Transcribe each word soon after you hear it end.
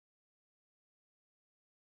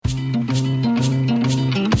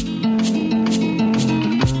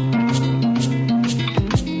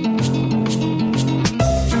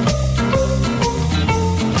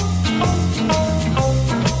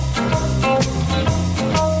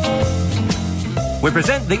We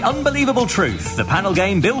present The Unbelievable Truth, the panel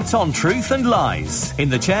game built on truth and lies.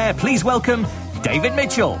 In the chair, please welcome David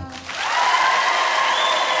Mitchell.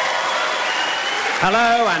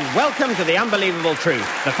 Hello and welcome to The Unbelievable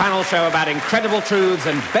Truth, the panel show about incredible truths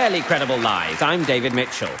and barely credible lies. I'm David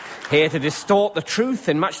Mitchell, here to distort the truth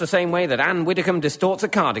in much the same way that Anne Widdecombe distorts a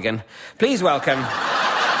cardigan. Please welcome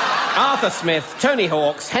Arthur Smith, Tony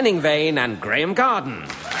Hawks, Henning Vane and Graham Garden.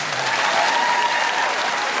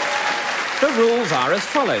 The rules are as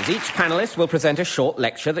follows. Each panellist will present a short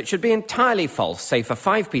lecture that should be entirely false, save for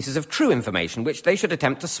 5 pieces of true information which they should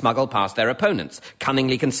attempt to smuggle past their opponents,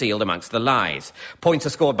 cunningly concealed amongst the lies. Points are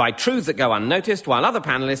scored by truths that go unnoticed, while other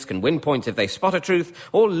panellists can win points if they spot a truth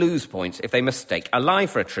or lose points if they mistake a lie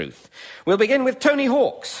for a truth. We'll begin with Tony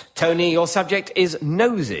Hawks. Tony, your subject is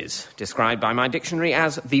noses, described by my dictionary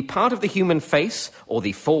as the part of the human face, or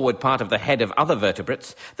the forward part of the head of other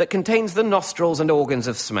vertebrates, that contains the nostrils and organs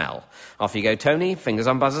of smell. Off you go, Tony. Fingers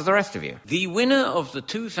on buzzers, the rest of you. The winner of the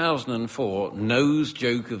 2004 Nose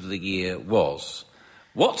Joke of the Year was...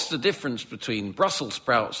 What's the difference between Brussels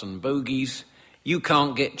sprouts and bogies? You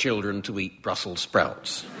can't get children to eat Brussels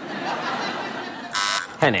sprouts.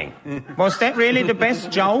 Henning. Was that really the best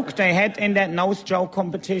joke they had in that nose joke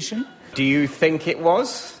competition? Do you think it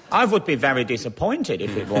was? I would be very disappointed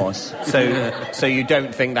if it was. So you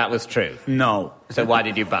don't think that was true? No. So why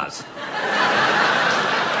did you buzz?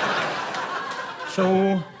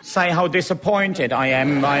 To say how disappointed I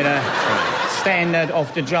am by the standard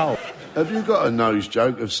of the joke. Have you got a nose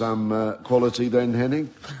joke of some quality then, Henning?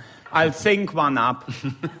 I'll think one up.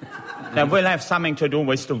 That will have something to do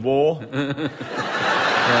with the war.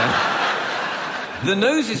 The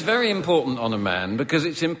nose is very important on a man because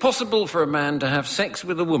it's impossible for a man to have sex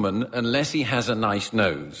with a woman unless he has a nice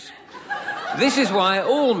nose. This is why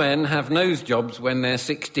all men have nose jobs when they're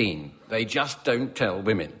 16. They just don't tell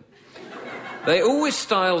women. They always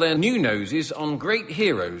style their new noses on great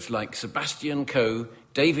heroes like Sebastian Coe,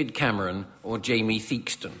 David Cameron or Jamie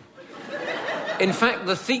Theakston. In fact,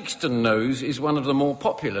 the Theakston nose is one of the more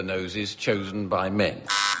popular noses chosen by men.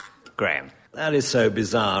 Graham. That is so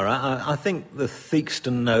bizarre. I think the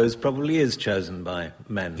Theakston nose probably is chosen by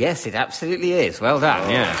men. Yes, it absolutely is. Well done,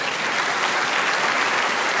 yeah.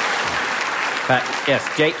 But, yes,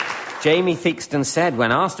 Jamie Theakston said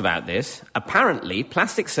when asked about this, apparently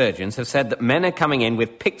plastic surgeons have said that men are coming in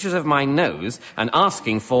with pictures of my nose and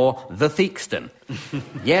asking for the Theakston.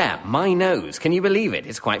 Yeah, my nose. Can you believe it?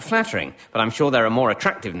 It's quite flattering. But I'm sure there are more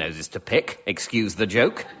attractive noses to pick. Excuse the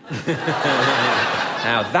joke.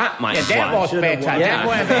 Now, that might have that was better. Yeah. That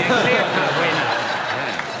would be a clear-cut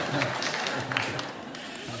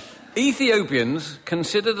winner. Ethiopians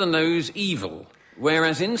consider the nose evil,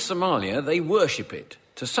 whereas in Somalia they worship it,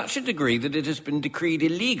 to such a degree that it has been decreed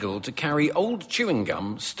illegal to carry old chewing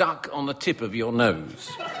gum stuck on the tip of your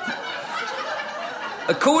nose.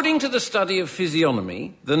 According to the study of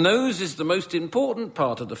physiognomy, the nose is the most important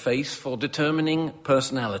part of the face for determining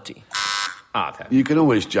personality. Arthur. You can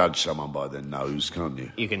always judge someone by their nose, can't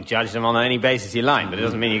you? You can judge them on any basis you like, but it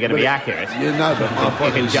doesn't mean you're going to be accurate. You know, but my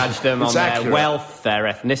point You can is, judge them on accurate. their wealth, their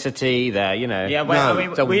ethnicity, their, you know... Yeah, well, No. I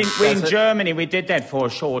mean, we in Germany, we did that for a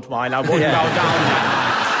short while. I wouldn't go down that.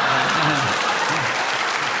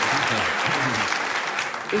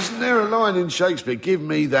 Isn't there a line in Shakespeare, give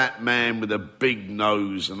me that man with a big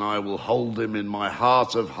nose and I will hold him in my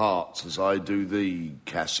heart of hearts as I do thee,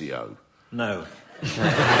 Cassio? No.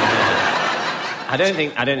 I don't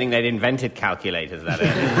think they'd invented calculators that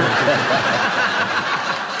early.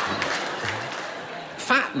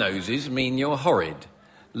 Fat noses mean you're horrid.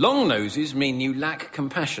 Long noses mean you lack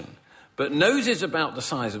compassion. But noses about the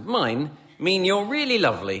size of mine mean you're really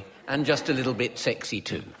lovely and just a little bit sexy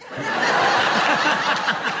too.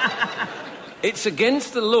 It's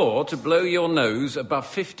against the law to blow your nose above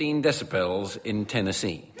 15 decibels in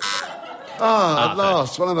Tennessee. Ah, at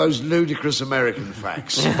last, one of those ludicrous American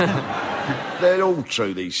facts. They're all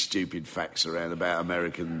true, these stupid facts around about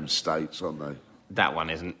American states, aren't they? That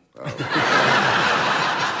one isn't.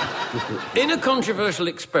 In a controversial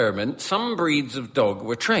experiment, some breeds of dog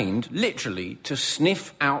were trained, literally, to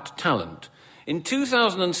sniff out talent. In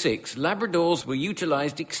 2006, Labradors were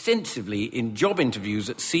utilised extensively in job interviews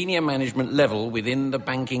at senior management level within the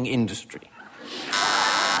banking industry.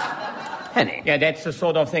 Henning. Yeah, that's the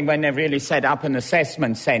sort of thing when they really set up an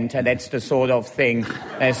assessment centre. That's the sort of thing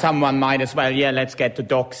someone might as well, let's get the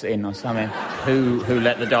dogs in or something. Who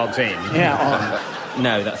let the dogs in? Yeah.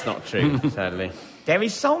 No, that's not true, sadly. There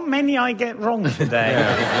is so many I get wrong today.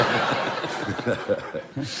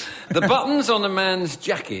 The buttons on a man's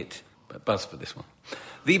jacket, buzz for this one,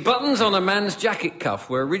 The buttons on a man's jacket cuff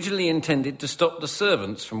were originally intended to stop the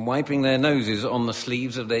servants from wiping their noses on the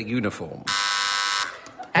sleeves of their uniform.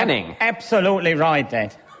 Henning. Absolutely right,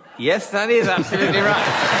 Dad. Yes, that is absolutely right.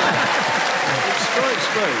 It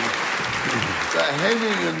strikes me that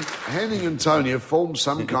Henning and Tony have formed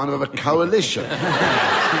some kind of a coalition.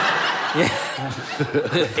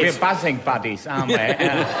 We're buzzing buddies, aren't we?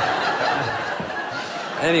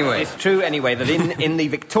 Anyway. It's true, anyway, that in the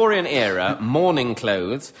Victorian era, morning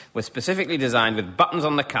clothes were specifically designed with buttons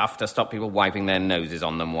on the cuff to stop people wiping their noses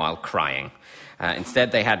on them while crying.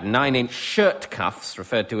 Instead, they had 9-inch shirt cuffs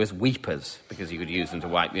referred to as weepers, because you could use them to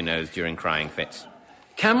wipe your nose during crying fits.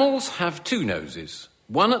 Camels have 2 noses,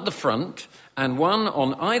 one at the front and one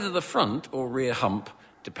on either the front or rear hump,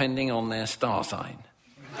 depending on their star sign.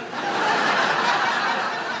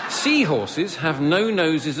 Seahorses have no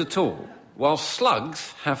noses at all, while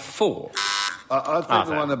slugs have 4. I think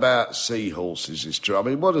the one about seahorses is true. I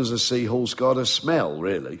mean, what has a seahorse got to smell,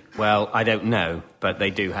 really? Well, I don't know, but they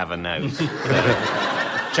do have a nose.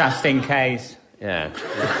 Just in case. Yeah.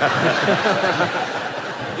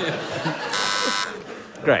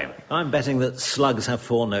 Graham. I'm betting that slugs have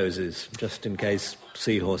 4 noses, just in case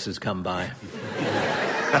seahorses come by.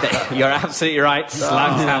 You're absolutely right.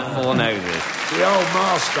 Slugs have 4 noses. The old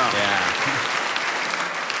master. Yeah.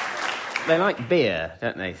 They like beer,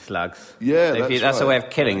 don't they, slugs? Yeah, that's a way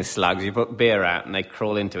of killing slugs. You put beer out and they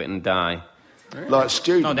crawl into it and die. Like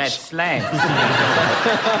students. No, that's slang.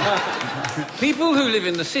 People who live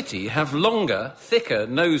in the city have longer, thicker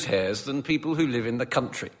nose hairs than people who live in the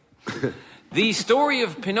country. The story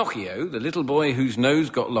of Pinocchio, the little boy whose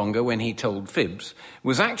nose got longer when he told fibs,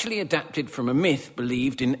 was actually adapted from a myth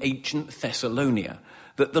believed in ancient Thessalonia,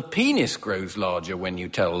 that the penis grows larger when you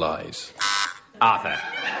tell lies. Arthur.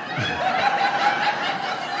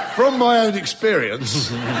 From my own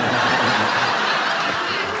experience.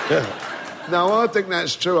 No, I think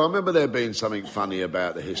that's true. I remember there being something funny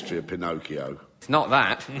about the history of Pinocchio. It's not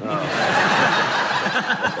that.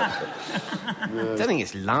 I don't think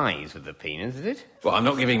it's lies with the penis, is it? Well, I'm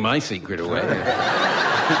not giving my secret away.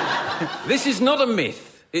 This is not a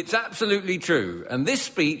myth. It's absolutely true. And this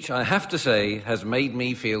speech, I have to say, has made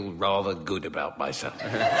me feel rather good about myself.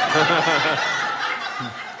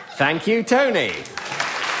 Thank you, Tony.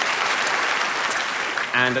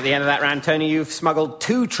 And at the end of that round, Tony, you've smuggled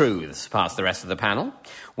 2 truths past the rest of the panel,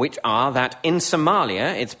 which are that in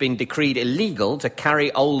Somalia it's been decreed illegal to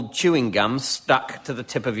carry old chewing gum stuck to the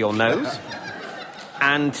tip of your nose.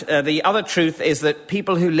 And the other truth is that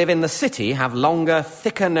people who live in the city have longer,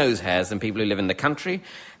 thicker nose hairs than people who live in the country.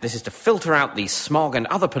 This is to filter out the smog and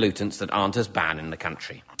other pollutants that aren't as bad in the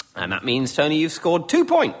country. And that means, Tony, you've scored 2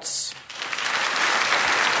 points.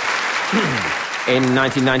 In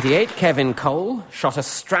 1998, Kevin Cole shot a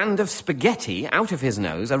strand of spaghetti out of his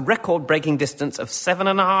nose, a record-breaking distance of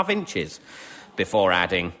 7.5 inches, before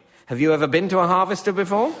adding, "Have you ever been to a harvester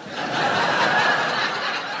before?"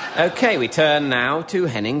 OK, we turn now to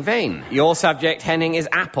Henning Vane. Your subject, Henning, is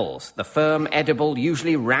apples, the firm, edible,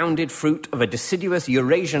 usually rounded fruit of a deciduous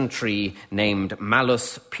Eurasian tree named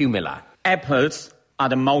Malus pumila. Apples are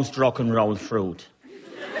the most rock and roll fruit.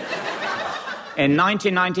 In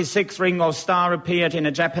 1996, Ringo Starr appeared in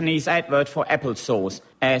a Japanese advert for applesauce,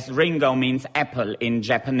 as Ringo means apple in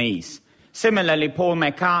Japanese. Similarly, Paul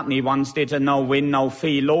McCartney once did a no-win,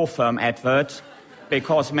 no-fee law firm advert,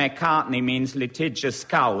 because McCartney means litigious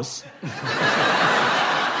cows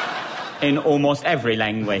in almost every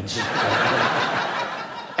language,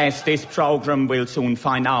 as this program will soon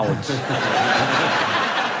find out.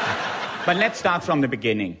 But let's start from the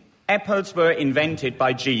beginning. Apples were invented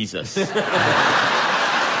by Jesus.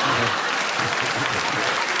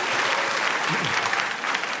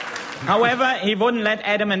 However, he wouldn't let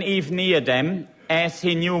Adam and Eve near them, as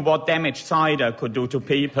he knew what damaged cider could do to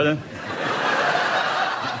people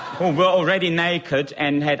who were already naked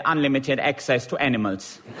and had unlimited access to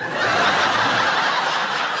animals.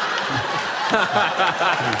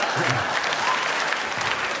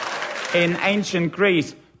 In ancient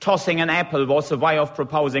Greece, tossing an apple was a way of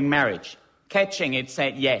proposing marriage. Catching it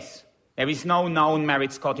said yes. There is no known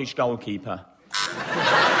married Scottish goalkeeper.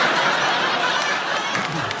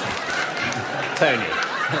 Tony.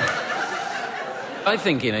 I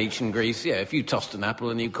think in ancient Greece, yeah, if you tossed an apple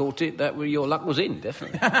and you caught it, your luck was in,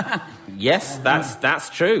 definitely. Yes, that's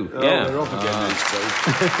true. Yeah. We're off again these two.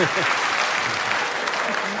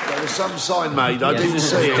 There was some sign made, I didn't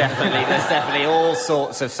see it. There's definitely all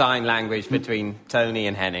sorts of sign language between Tony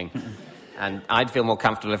and Henning. And I'd feel more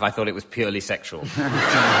comfortable if I thought it was purely sexual.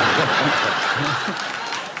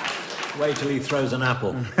 Wait till he throws an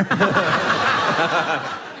apple.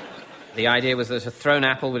 The idea was that a thrown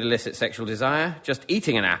apple would elicit sexual desire. Just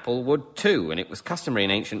eating an apple would too, and it was customary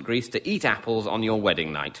in ancient Greece to eat apples on your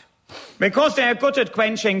wedding night. Because they are good at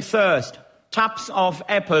quenching thirst, tubs of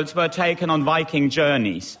apples were taken on Viking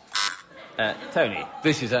journeys. Tony.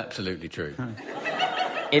 This is absolutely true.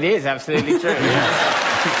 It is absolutely true.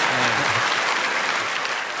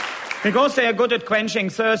 Because they are good at quenching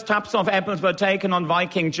thirst, tubs of apples were taken on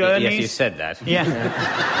Viking journeys. Yes, you said that. Yeah.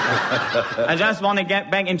 I just want to get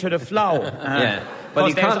back into the flow. Yeah. Well,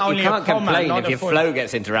 you can't complain if your flow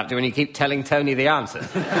gets interrupted when you keep telling Tony the answer.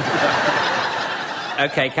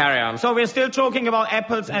 OK, carry on. So we're still talking about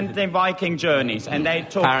apples and the Viking journeys, and they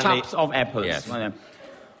took tubs of apples. Yes.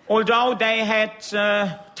 Although they had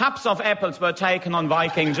tubs of apples were taken on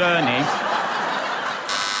Viking journeys.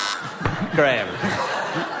 Graham.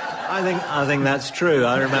 I think that's true.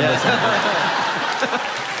 I remember something.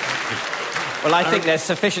 Well, I think there's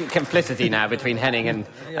sufficient complicity now between Henning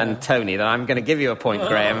and Tony that I'm going to give you a point,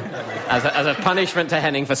 Graham, as a punishment to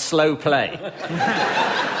Henning for slow play.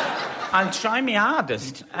 I'll try my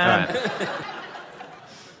hardest. Right.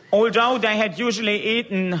 Although they had usually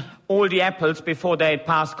eaten all the apples before they had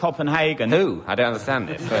passed Copenhagen. Who? I don't understand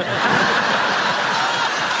this. But...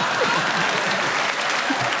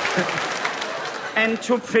 And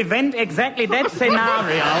to prevent exactly that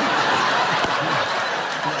scenario...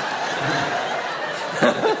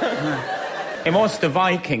 It was the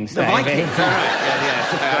Vikings. The Vikings, all right.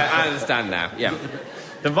 Yeah. I understand now, yeah.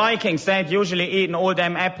 The Vikings, they'd usually eaten all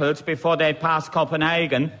them apples before they'd passed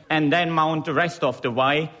Copenhagen and then mount the rest of the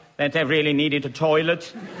way that they really needed a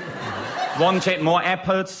toilet, wanted more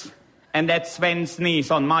apples, and that Sven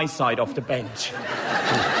sneeze on my side of the bench.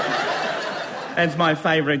 That's my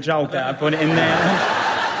favourite joke that I put in there.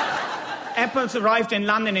 Apples arrived in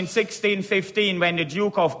London in 1615 when the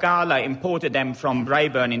Duke of Gala imported them from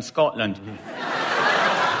Braeburn in Scotland.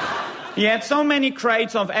 He had so many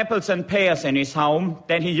crates of apples and pears in his home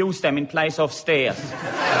that he used them in place of stairs.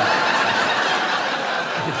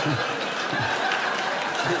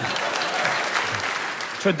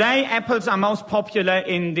 Today, apples are most popular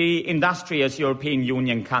in the industrious European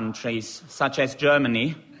Union countries, such as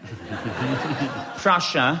Germany,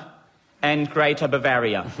 Prussia, and Greater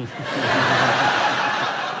Bavaria.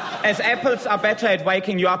 As apples are better at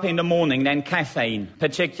waking you up in the morning than caffeine,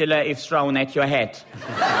 particularly if thrown at your head.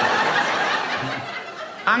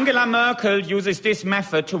 Angela Merkel uses this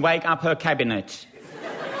method to wake up her cabinet.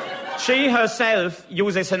 She herself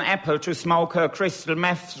uses an apple to smoke her crystal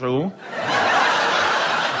meth through,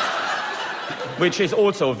 which is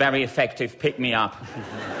also a very effective pick-me-up.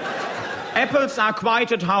 Apples are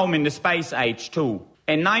quite at home in the space age, too.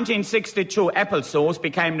 In 1962, applesauce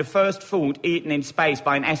became the first food eaten in space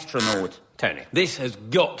by an astronaut. Tony. This has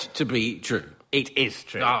got to be true. It is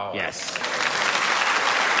true. Oh. Yes.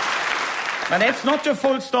 But that's not the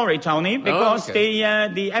full story, Tony, because the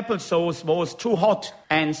applesauce was too hot,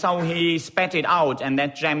 and so he spat it out, and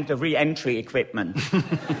that jammed the re-entry equipment.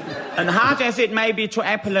 And hard as it may be to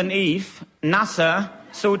Apple and Eve, NASA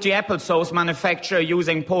sued the applesauce manufacturer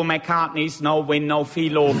using Paul McCartney's No Win, No Fee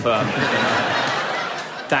law firm.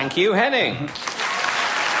 Thank you, Henning.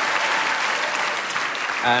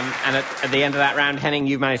 And at the end of that round, Henning,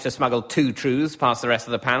 you've managed to smuggle 2 truths past the rest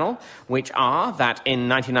of the panel, which are that in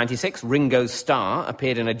 1996, Ringo's Star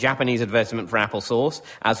appeared in a Japanese advertisement for applesauce,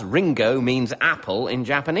 as Ringo means apple in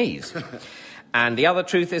Japanese. And the other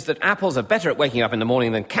truth is that apples are better at waking up in the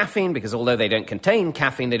morning than caffeine, because although they don't contain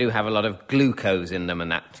caffeine, they do have a lot of glucose in them,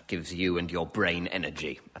 and that gives you and your brain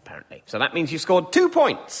energy, apparently. So that means you've scored 2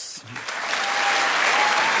 points.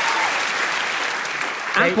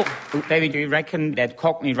 David, do you reckon that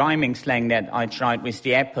Cockney rhyming slang that I tried with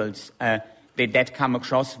the apples, did that come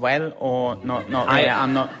across well or not?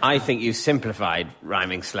 I think you simplified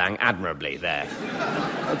rhyming slang admirably there.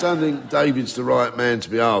 I don't think David's the right man to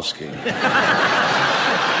be asking.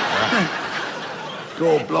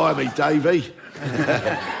 God blimey, Davy.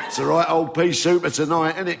 It's a right old pea souper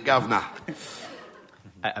tonight, isn't it, Governor?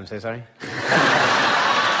 I'm so sorry?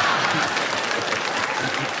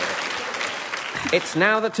 It's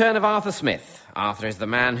now the turn of Arthur Smith. Arthur is the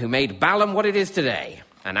man who made Balham what it is today,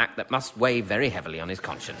 an act that must weigh very heavily on his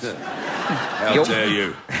conscience. How dare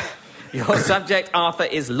you? Your subject, Arthur,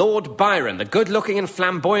 is Lord Byron, the good-looking and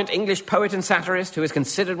flamboyant English poet and satirist who is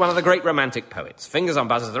considered one of the great romantic poets. Fingers on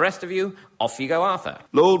buzzers, the rest of you. Off you go, Arthur.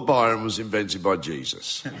 Lord Byron was invented by Jesus.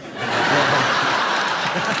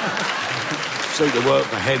 Seemed to work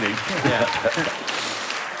for Henning. Yeah.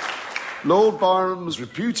 Lord Byron was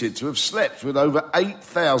reputed to have slept with over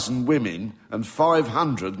 8,000 women and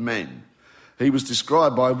 500 men. He was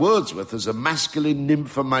described by Wordsworth as a masculine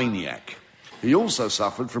nymphomaniac. He also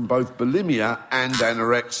suffered from both bulimia and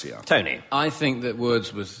anorexia. Tony. I think that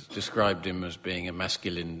Wordsworth described him as being a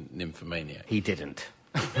masculine nymphomaniac. He didn't.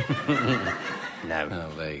 No.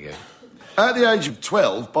 Oh, there you go. At the age of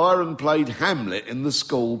 12, Byron played Hamlet in the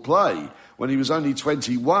school play. When he was only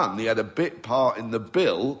 21, he had a bit part in The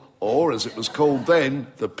Bill, or, as it was called then,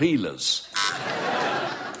 The Peelers.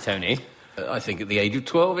 Tony. I think at the age of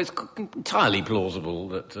 12, it's entirely plausible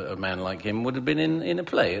that a man like him would have been in a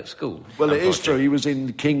play at school. Well, it is true. He was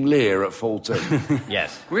in King Lear at 14.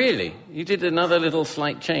 Yes. Really? You did another little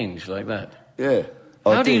slight change like that? Yeah.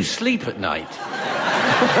 How do you sleep at night?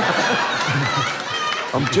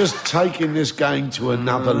 I'm just taking this game to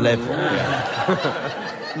another level.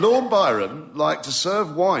 Lord Byron liked to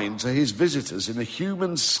serve wine to his visitors in a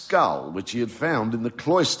human skull which he had found in the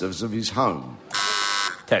cloisters of his home.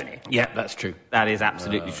 Tony. Yeah, that's true. That is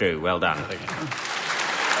absolutely true. Well done.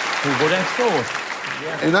 Who would have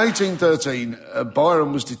thought? In 1813,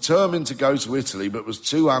 Byron was determined to go to Italy but was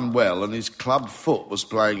too unwell and his club foot was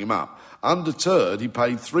playing him up. Undeterred, he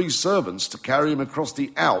paid 3 servants to carry him across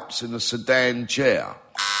the Alps in a sedan chair.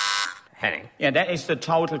 Henning. Yeah, that is the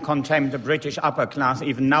total contempt the British upper class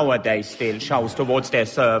even nowadays still shows towards their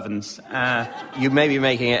servants. You may be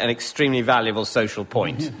making it an extremely valuable social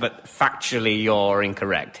point, but factually you're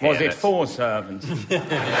incorrect here. Was it 4 servants? And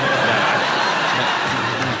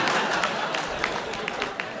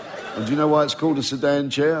do you know why it's called a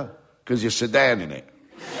sedan chair? Because you're sedaning it.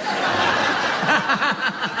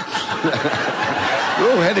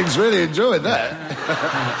 Oh, Henning's really enjoyed that.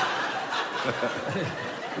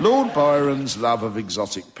 Lord Byron's love of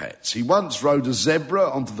exotic pets. He once rode a zebra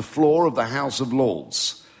onto the floor of the House of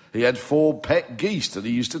Lords. He had 4 pet geese that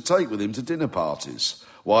he used to take with him to dinner parties.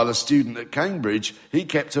 While a student at Cambridge, he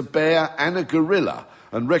kept a bear and a gorilla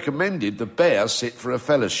and recommended the bear sit for a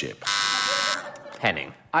fellowship.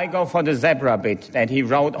 Henning. I go for the zebra bit, that he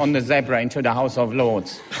rode on the zebra into the House of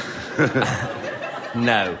Lords.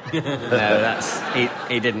 No,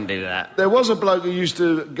 he didn't do that. There was a bloke who used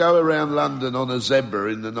to go around London on a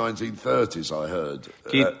zebra in the 1930s, I heard.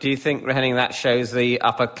 Do you think, Henning, that shows the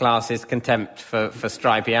upper class's contempt for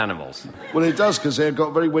stripy animals? Well, it does, because they've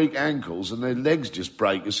got very weak ankles and their legs just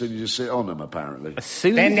break as soon as you sit on them, apparently.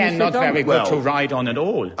 Then they're not very good to ride on at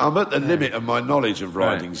all. I'm at the limit of my knowledge of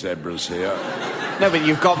riding zebras here. No, but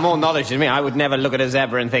you've got more knowledge than me. I would never look at a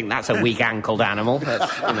zebra and think that's a weak-ankled animal.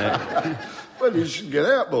 That's, you know... Well, you should get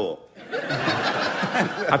out more.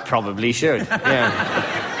 I probably should, yeah.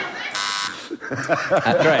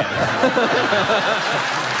 Great.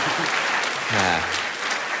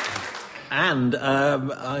 And I'm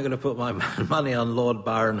going to put my money on Lord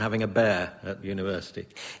Byron having a bear at university.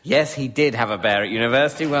 Yes, he did have a bear at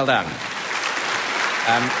university. Well done.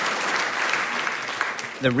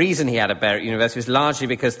 The reason he had a bear at university was largely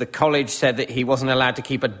because the college said that he wasn't allowed to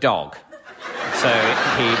keep a dog. So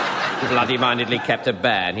he bloody-mindedly kept a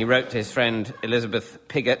bear. And he wrote to his friend Elizabeth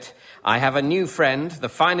Pigott, "I have a new friend, the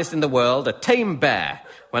finest in the world, a tame bear.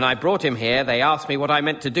 When I brought him here, they asked me what I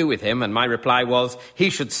meant to do with him, and my reply was, he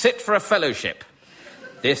should sit for a fellowship.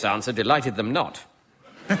 This answer delighted them not."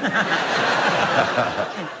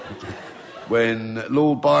 When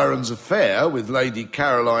Lord Byron's affair with Lady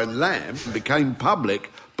Caroline Lamb became public,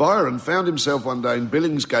 Byron found himself one day in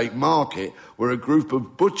Billingsgate Market where a group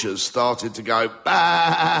of butchers started to go,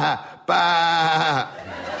 bah, bah.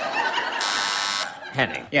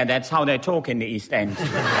 Henning. Yeah, that's how they talk in the East End.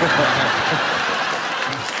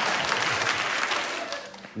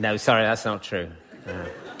 No, sorry, that's not true.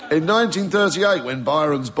 In 1938, when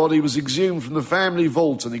Byron's body was exhumed from the family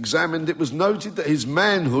vault and examined, it was noted that his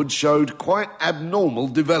manhood showed quite abnormal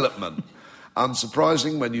development.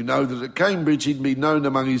 Unsurprising when you know that at Cambridge he'd been known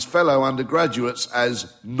among his fellow undergraduates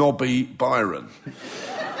as Nobby Byron.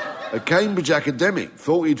 A Cambridge academic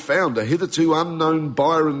thought he'd found a hitherto unknown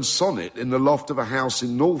Byron sonnet in the loft of a house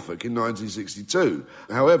in Norfolk in 1962.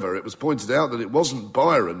 However, it was pointed out that it wasn't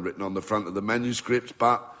Byron written on the front of the manuscript,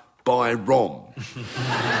 but Byron.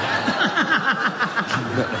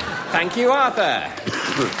 Thank you, Arthur.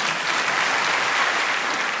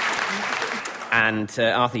 And,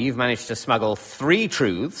 Arthur, you've managed to smuggle 3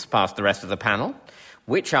 truths past the rest of the panel,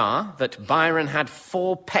 which are that Byron had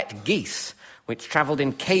 4 pet geese, which travelled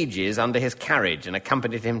in cages under his carriage and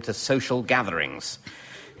accompanied him to social gatherings.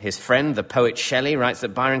 His friend, the poet Shelley, writes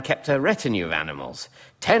that Byron kept a retinue of animals.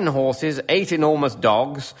 10 horses, 8 enormous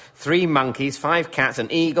dogs, 3 monkeys, 5 cats, an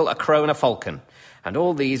eagle, a crow and a falcon. And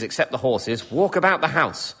all these, except the horses, walk about the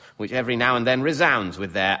house, which every now and then resounds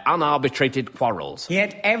with their unarbitrated quarrels. He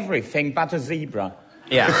had everything but a zebra.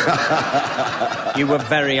 Yeah. You were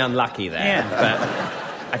very unlucky there.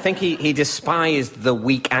 Yeah. I think he despised the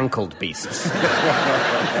weak-ankled beasts.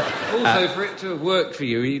 Also, for it to have worked for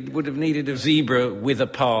you, he would have needed a zebra with a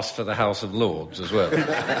pass for the House of Lords as well.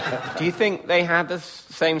 Do you think they had the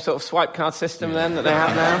same sort of swipe card system then that they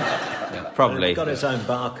have now? Yeah. Probably. It's got its own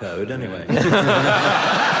barcode, anyway.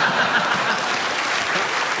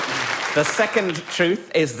 The second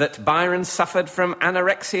truth is that Byron suffered from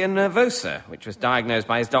anorexia nervosa, which was diagnosed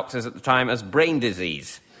by his doctors at the time as brain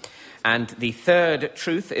disease. And the third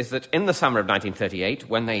truth is that in the summer of 1938,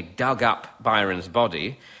 when they dug up Byron's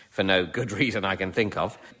body, for no good reason I can think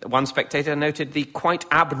of, one spectator noted the quite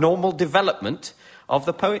abnormal development of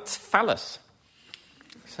the poet's phallus.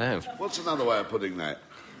 So... What's another way of putting that?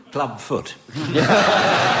 Club foot.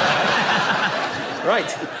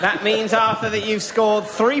 Right, that means, Arthur, that you've scored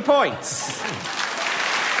 3 points.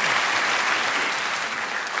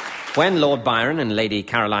 When Lord Byron and Lady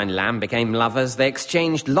Caroline Lamb became lovers, they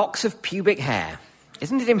exchanged locks of pubic hair.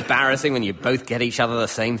 Isn't it embarrassing when you both get each other the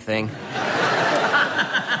same thing?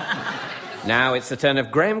 Now it's the turn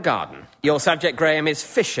of Graham Garden. Your subject, Graham, is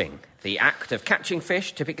fishing, the act of catching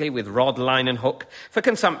fish, typically with rod, line and hook, for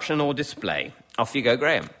consumption or display. Off you go,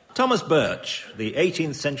 Graham. Thomas Birch, the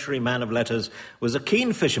 18th century man of letters, was a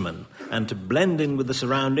keen fisherman, and to blend in with the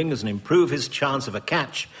surroundings and improve his chance of a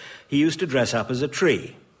catch, he used to dress up as a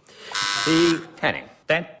tree. Henning.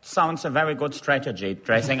 That sounds a very good strategy,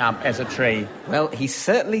 dressing up as a tree. Well, he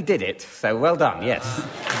certainly did it, so well done, yes.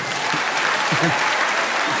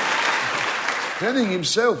 Henning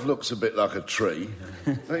himself looks a bit like a tree,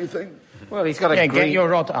 don't you think? Well, he's got a Get your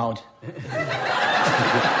rod out.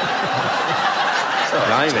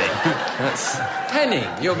 Blimey. That's... Henning,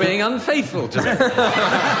 you're being unfaithful to me.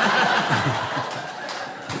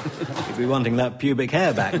 You'll be wanting that pubic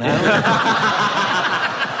hair back now.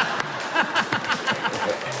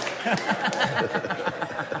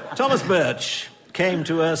 Thomas Birch came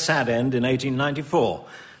to a sad end in 1894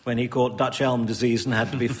 when he caught Dutch elm disease and had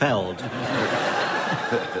to be felled.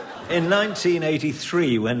 In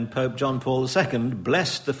 1983, when Pope John Paul II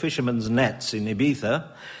blessed the fishermen's nets in Ibiza,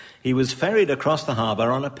 he was ferried across the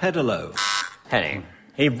harbour on a pedalo. Henning.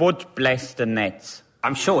 He would bless the nets.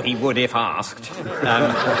 I'm sure he would if asked.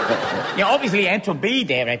 Yeah, obviously he had to be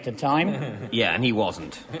there at the time. Yeah, and he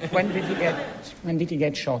wasn't. When did he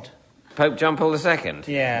get shot? Pope John Paul II?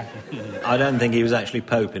 Yeah. I don't think he was actually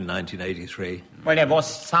Pope in 1983. Well, there was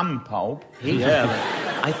some Pope.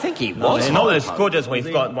 Yeah. I think he was. Not as good as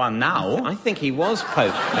we've got one now. I think he was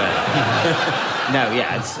Pope. No,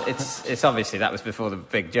 yeah, it's obviously that was before the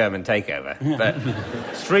big German takeover. But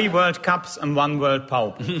 3 World Cups and 1 World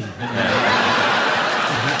Pope.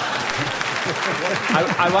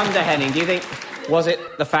 I wonder, Henning, do you think... Was it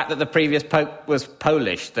the fact that the previous Pope was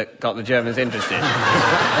Polish that got the Germans interested?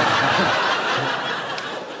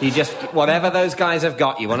 You just... Whatever those guys have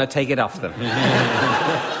got, you want to take it off them.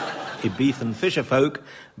 Ibizan fisherfolk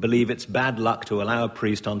believe it's bad luck to allow a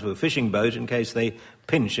priest onto a fishing boat in case they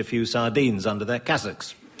pinch a few sardines under their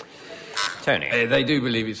cassocks. Tony? They do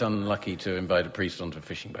believe it's unlucky to invite a priest onto a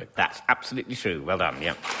fishing boat. That's absolutely true. Well done,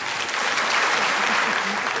 yeah.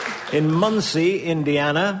 In Muncie,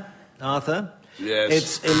 Indiana, Arthur... Yes.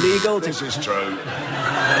 It's illegal to... This is true.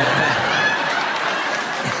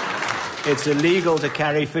 It's illegal to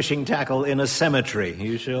carry fishing tackle in a cemetery. Are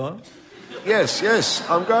you sure? Yes,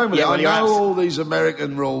 I'm going with it. Well, I know all these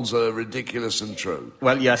American rules are ridiculous and true.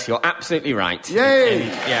 Well, yes, you're absolutely right. Yay!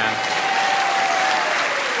 Yeah.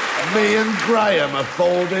 Me and Graham are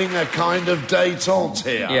forging a kind of détente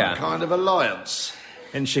here. Yeah. A kind of alliance.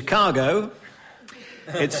 In Chicago...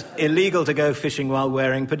 It's illegal to go fishing while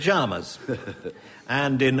wearing pyjamas.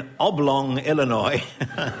 And in Oblong, Illinois...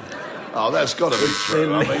 Oh, that's got to be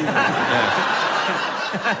true, I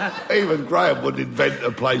mean... Even Graham would invent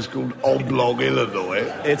a place called Oblong, Illinois.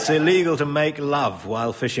 It's illegal to make love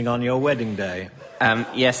while fishing on your wedding day.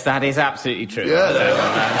 Yes, that is absolutely true. Yeah.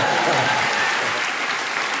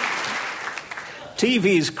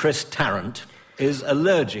 TV's Chris Tarrant is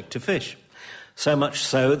allergic to fish. So much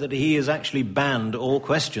so that he has actually banned all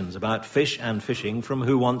questions about fish and fishing from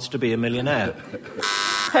Who Wants to Be a Millionaire.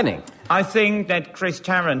 Henning? I think that Chris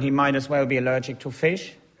Tarrant, he might as well be allergic to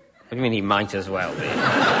fish. What do you mean he might as well be?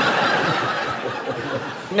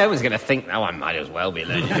 No one's going to think, oh, I might as well be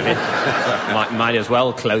allergic to it. might as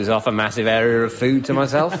well close off a massive area of food to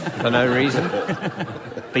myself for no reason.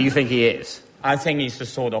 But you think he is? I think he's the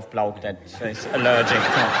sort of bloke that is allergic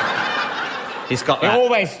to... He's got He that...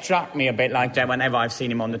 always struck me a bit like that whenever I've seen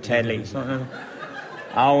him on the telly. So,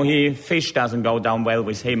 fish doesn't go down well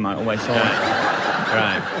with him, I always thought.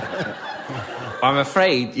 Right. I'm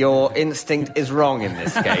afraid your instinct is wrong in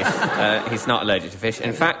this case. He's not allergic to fish.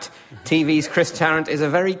 In fact, TV's Chris Tarrant is a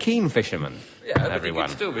very keen fisherman. Yeah, everyone. He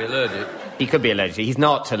could still be allergic. He could be allergic. He's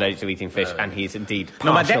not allergic to eating fish, and he's indeed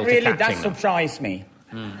partial No, but that really to does catching them. surprise me.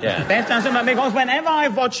 Yeah. That doesn't, because whenever I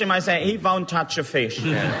watch him, I say, he won't touch a fish.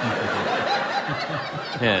 Yeah.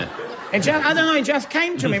 It just, I don't know, it just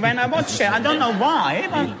came to me when I watched it. I don't know why,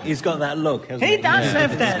 but He's got that look, hasn't he? he does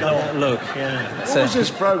have that look. That look, yeah. What was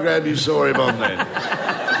this programme you saw him on then?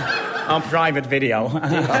 On private video.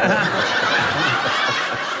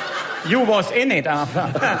 You was in it,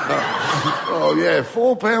 Arthur. Oh, yeah,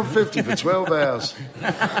 £4.50 for 12 hours.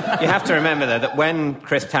 You have to remember, though, that when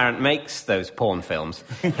Chris Tarrant makes those porn films,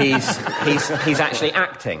 he's actually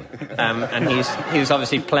acting. And he's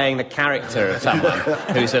obviously playing the character of someone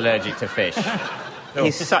who's allergic to fish.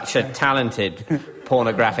 He's such a talented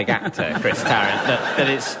pornographic actor, Chris Tarrant,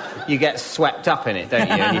 that you get swept up in it, don't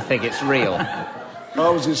you? And you think it's real. I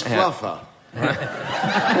was his fluffer.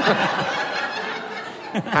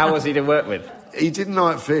 How was he to work with? He didn't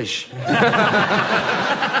like fish.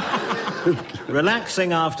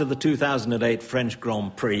 Relaxing after the 2008 French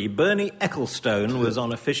Grand Prix, Bernie Ecclestone was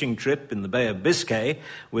on a fishing trip in the Bay of Biscay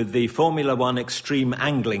with the Formula One Extreme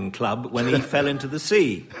Angling Club when he fell into the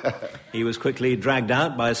sea. He was quickly dragged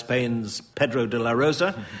out by Spain's Pedro de la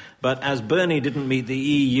Rosa, but as Bernie didn't meet the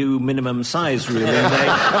EU minimum size ruling,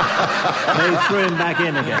 they threw him back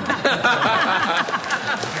in again.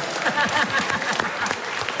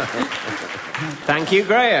 Thank you,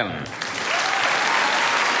 Graham.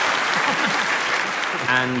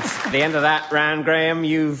 And at the end of that round, Graham,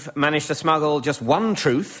 you've managed to smuggle just one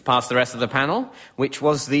truth past the rest of the panel, which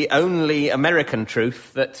was the only American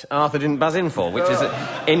truth that Arthur didn't buzz in for, which is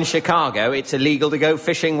that in Chicago it's illegal to go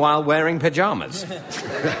fishing while wearing pyjamas.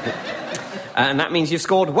 And that means you've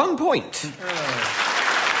scored 1 point.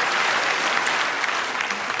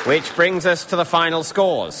 Which brings us to the final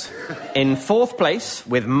scores. In fourth place,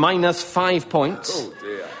 with -5 points,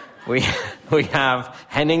 we have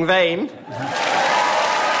Henning Vane.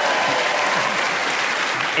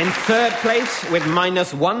 In third place, with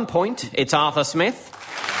 -1 point, it's Arthur Smith.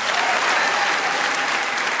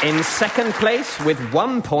 In second place, with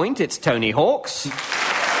 1 point, it's Tony Hawks.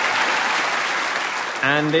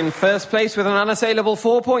 And in first place, with an unassailable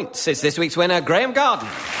 4 points, it's this week's winner, Graham Garden.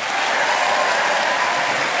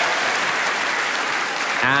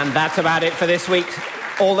 And that's about it for this week.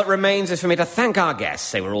 All that remains is for me to thank our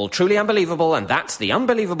guests. They were all truly unbelievable, and that's the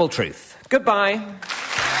unbelievable truth. Goodbye.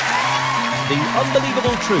 The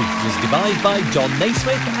Unbelievable Truth was devised by John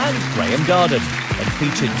Naismith and Graham Garden and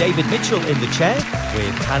featured David Mitchell in the chair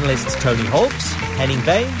with panellists Tony Hawks, Henning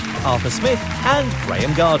Vane, Arthur Smith and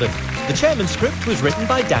Graham Garden. The chairman's script was written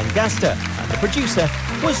by Dan Gaster and the producer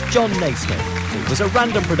was John Naismith. It was a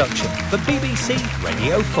random production for BBC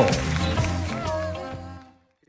Radio 4.